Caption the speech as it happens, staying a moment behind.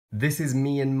This is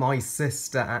me and my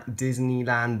sister at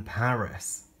Disneyland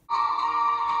Paris.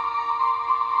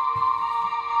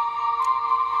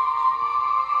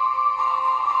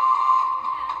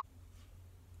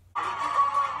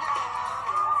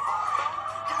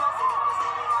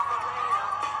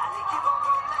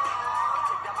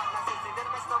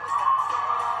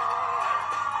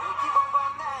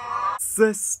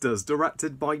 Sisters,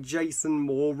 directed by Jason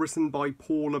Moore, written by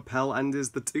Poehler, and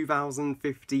is the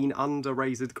 2015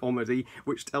 underrated comedy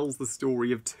which tells the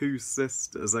story of two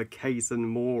sisters, Kate and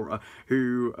Maura,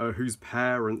 whose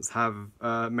parents have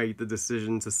made the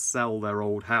decision to sell their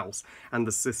old house, and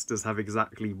the sisters have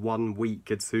exactly 1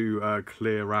 week to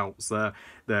clear out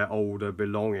their older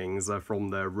belongings from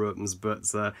their rooms, but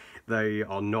they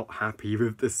are not happy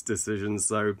with this decision,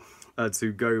 so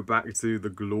to go back to the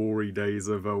glory days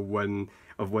of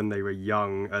when they were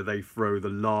young, they throw the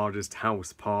largest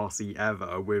house party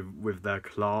ever with their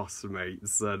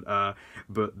classmates, but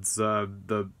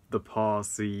the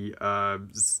party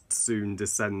soon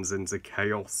descends into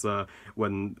chaos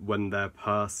when their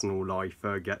personal life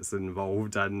gets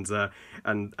involved, and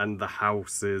the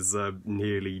house is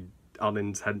nearly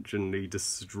unintentionally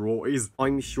destroys.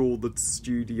 I'm sure the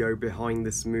studio behind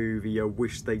this movie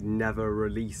wish they'd never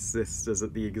released Sisters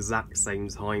at the exact same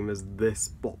time as this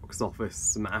box office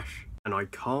smash. And I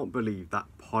can't believe that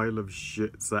pile of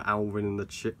shit Alvin and the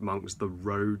Chipmunks the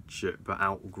Road Chip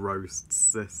outgrossed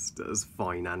Sisters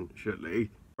financially.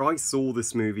 I saw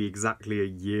this movie exactly a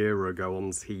year ago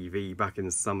on TV back in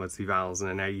summer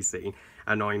 2018,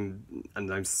 and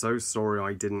I'm so sorry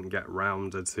I didn't get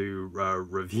round to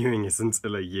reviewing it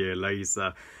until a year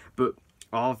later. But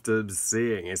after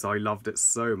seeing it, I loved it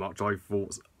so much I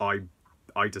thought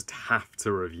I just have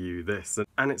to review this.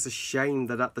 And it's a shame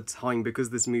that at the time, because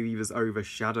this movie was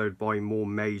overshadowed by more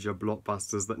major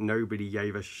blockbusters, that nobody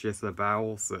gave a shit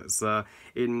about it.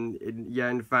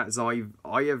 In fact,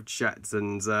 I have checked,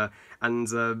 and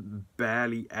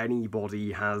barely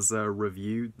anybody has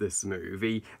reviewed this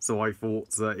movie. So I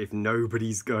thought if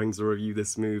nobody's going to review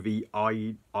this movie,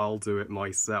 I'll do it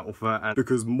myself. And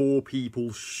because more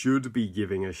people should be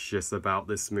giving a shit about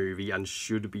this movie and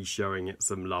should be showing it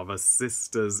some love.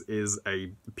 Sisters is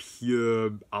a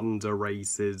pure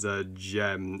underrated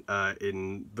gem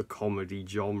in the comedy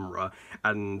genre,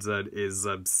 and is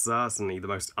certainly the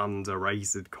most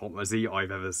underrated comedy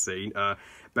I've ever seen.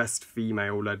 Best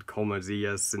female-led comedy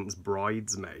since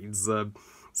Bridesmaids.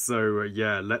 So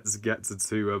yeah, let's get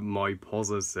to my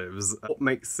positives. What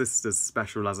makes Sisters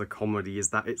special as a comedy is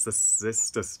that it's a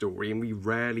sister story, and we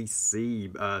rarely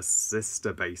see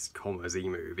sister-based comedy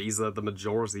movies. The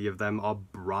majority of them are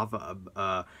brother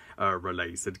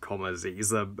related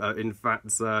comedies. In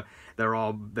fact,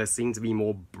 there seem to be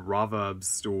more brother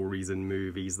stories in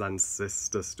movies than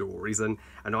sister stories, and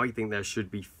I think there should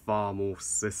be far more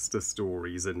sister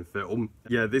stories in film.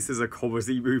 Yeah, this is a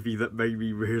comedy movie that made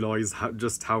me realise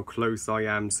just how close I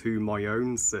am to my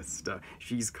own sister.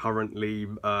 She's currently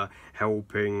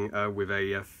helping with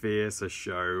a theatre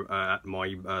show at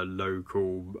my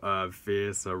local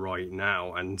theatre right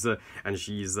now, and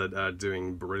she's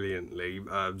doing brilliantly.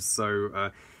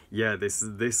 Yeah, this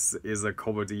is a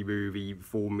comedy movie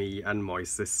for me and my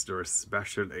sister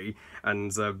especially,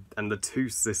 and the two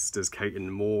sisters, Kate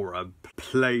and Maura,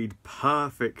 played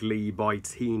perfectly by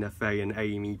Tina Fey and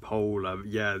Amy Poehler.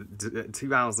 Yeah,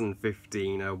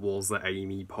 2015 was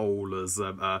Amy Poehler's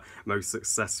most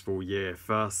successful year.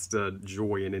 First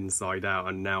Joy and Inside Out,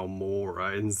 and now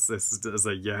Maura in Sisters.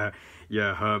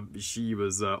 She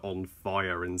was on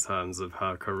fire in terms of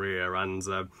her career, and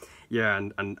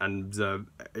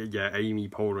Amy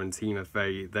Poehler and Tina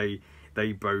Fey,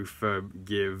 they both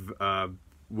give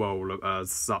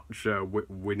such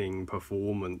winning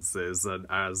performances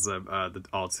as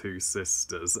our two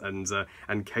sisters,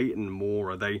 and Kate and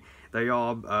Maura, they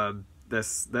are they're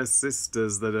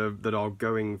sisters that are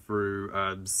going through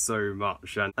so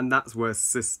much, and that's where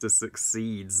Sister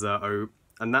succeeds.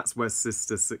 And that's where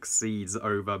Sister succeeds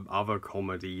over other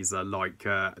comedies like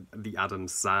the Adam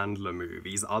Sandler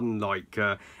movies. Unlike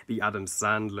the Adam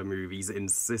Sandler movies, in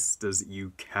Sisters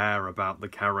you care about the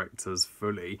characters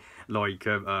fully. Like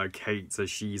Kate,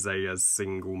 she's a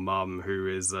single mum who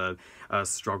is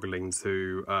struggling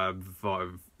to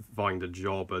find a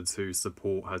job to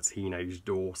support her teenage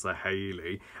daughter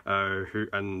Haley,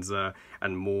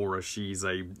 and Maura, she's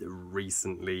a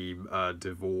recently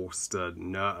divorced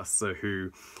nurse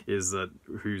who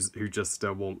just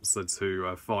wants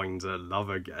to find love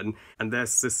again, and their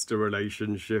sister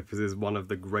relationship is one of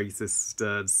the greatest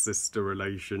sister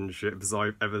relationships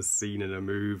I've ever seen in a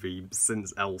movie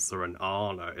since Elsa and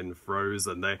Anna in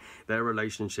Frozen. Their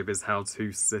relationship is how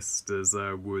two sisters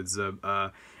would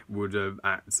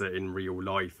act in real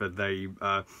life.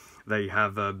 They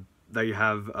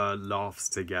have laughs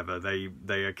together.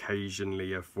 They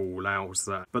occasionally fall out,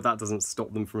 but that doesn't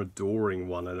stop them from adoring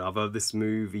one another. This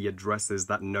movie addresses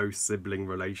that no sibling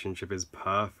relationship is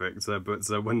perfect, but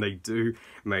when they do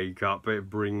make up, it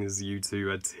brings you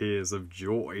to tears of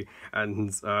joy.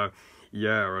 And I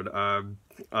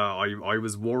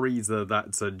was worried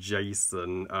that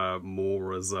Jason,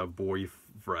 Maura's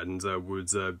boyfriend,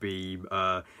 would be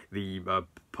the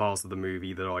part of the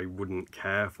movie that I wouldn't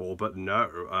care for, but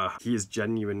no, he is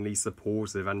genuinely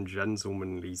supportive and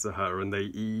gentlemanly to her, and they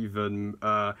even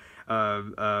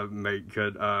make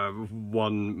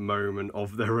one moment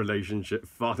of their relationship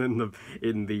fun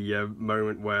in the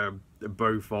moment where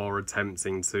both are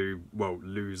attempting to, well,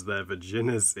 lose their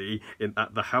virginity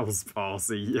at the house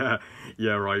party. I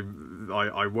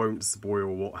won't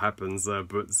spoil what happens,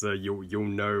 but you'll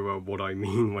know what I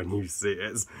mean when you see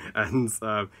it.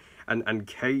 And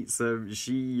Kate,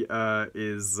 she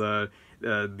is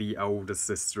the older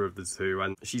sister of the two,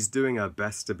 and she's doing her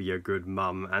best to be a good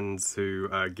mum and to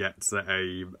get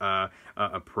a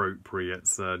appropriate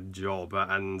job,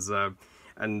 and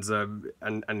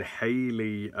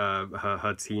Haley,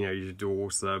 her teenage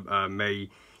daughter, her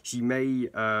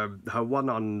one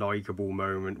unlikable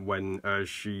moment when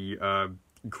she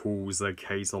calls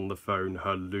Kate on the phone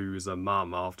her loser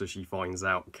mum after she finds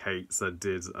out Kate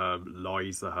did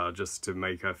lie to her just to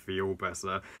make her feel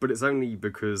better. But it's only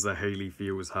because Haley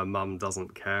feels her mum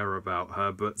doesn't care about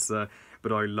her, but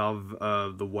I love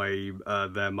the way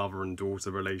their mother and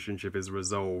daughter relationship is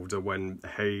resolved when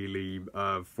Haley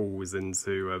falls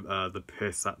into the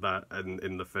piss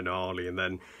in the finale,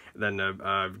 and then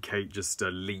Kate just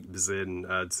leaps in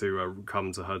to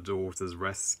come to her daughter's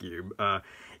rescue.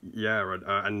 Even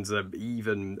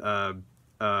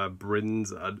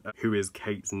Brenda, who is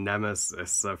Kate's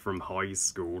nemesis from high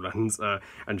school,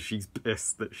 and she's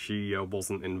pissed that she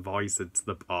wasn't invited to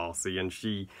the party, and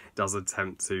she does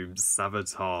attempt to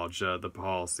sabotage the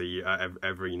party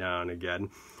every now and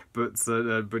again. But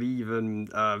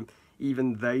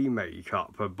even they make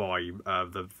up by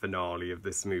the finale of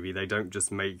this movie. They don't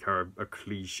just make her a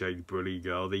cliched bully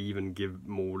girl, they even give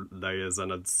more layers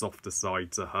and a softer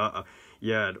side to her.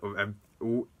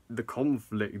 The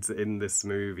conflict in this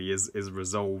movie is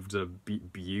resolved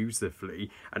beautifully,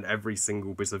 and every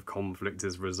single bit of conflict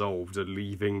is resolved,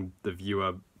 leaving the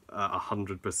viewer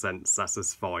 100%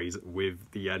 satisfied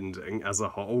with the ending as a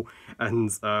whole.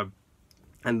 And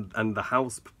the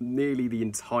house, nearly the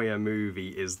entire movie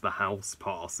is the house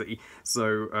party.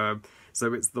 So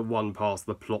it's the one part of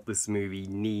the plot this movie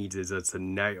needed to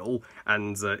nail,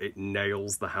 and it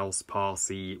nails the house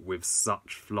party with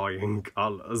such flying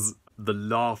colours. The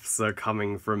laughs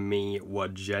coming from me were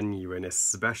genuine,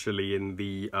 especially in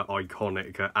the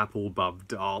iconic apple bub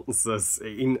dance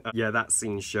scene. That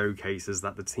scene showcases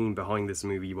that the team behind this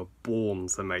movie were born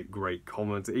to make great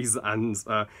comedies, and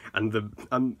the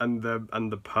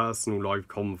personal life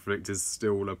conflict is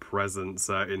still a presence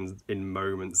in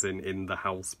moments in the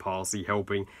house party,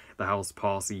 helping the house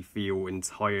party feel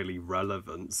entirely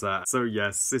relevant.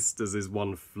 Sisters is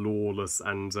one flawless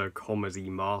and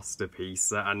comedy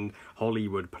masterpiece, and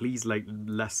Hollywood, please make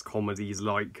less comedies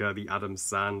like the Adam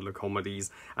Sandler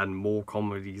comedies and more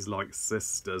comedies like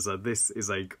Sisters. This is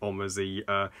a comedy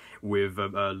with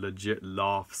legit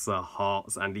laughs,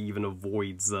 hearts, and even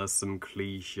avoids some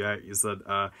cliches.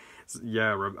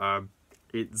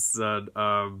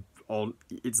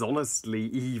 It's honestly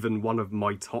even one of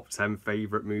my top 10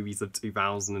 favourite movies of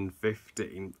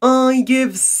 2015. I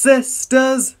give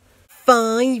Sisters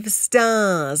 5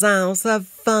 stars out of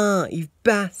 5.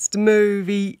 Best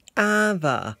movie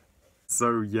ever.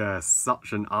 So yes,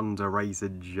 such an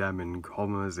underrated gem in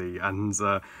comedy, and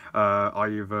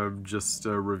I've just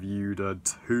reviewed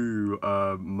 2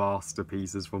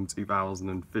 masterpieces from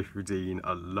 2015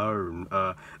 alone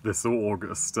this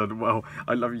August, and well,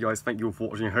 I love you guys, thank you all for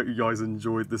watching, I hope you guys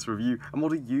enjoyed this review, and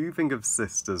what do you think of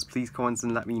Sisters? Please comment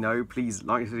and let me know, please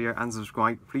like this video and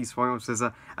subscribe, please follow me on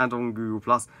Twitter and on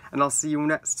Google+, and I'll see you all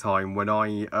next time when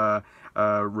I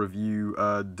review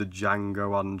the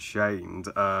Django Unchained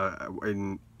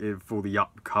for the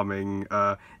upcoming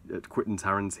Quentin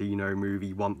Tarantino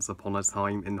movie Once Upon a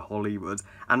Time in Hollywood.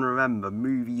 And remember,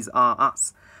 movies are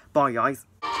us. Bye, guys.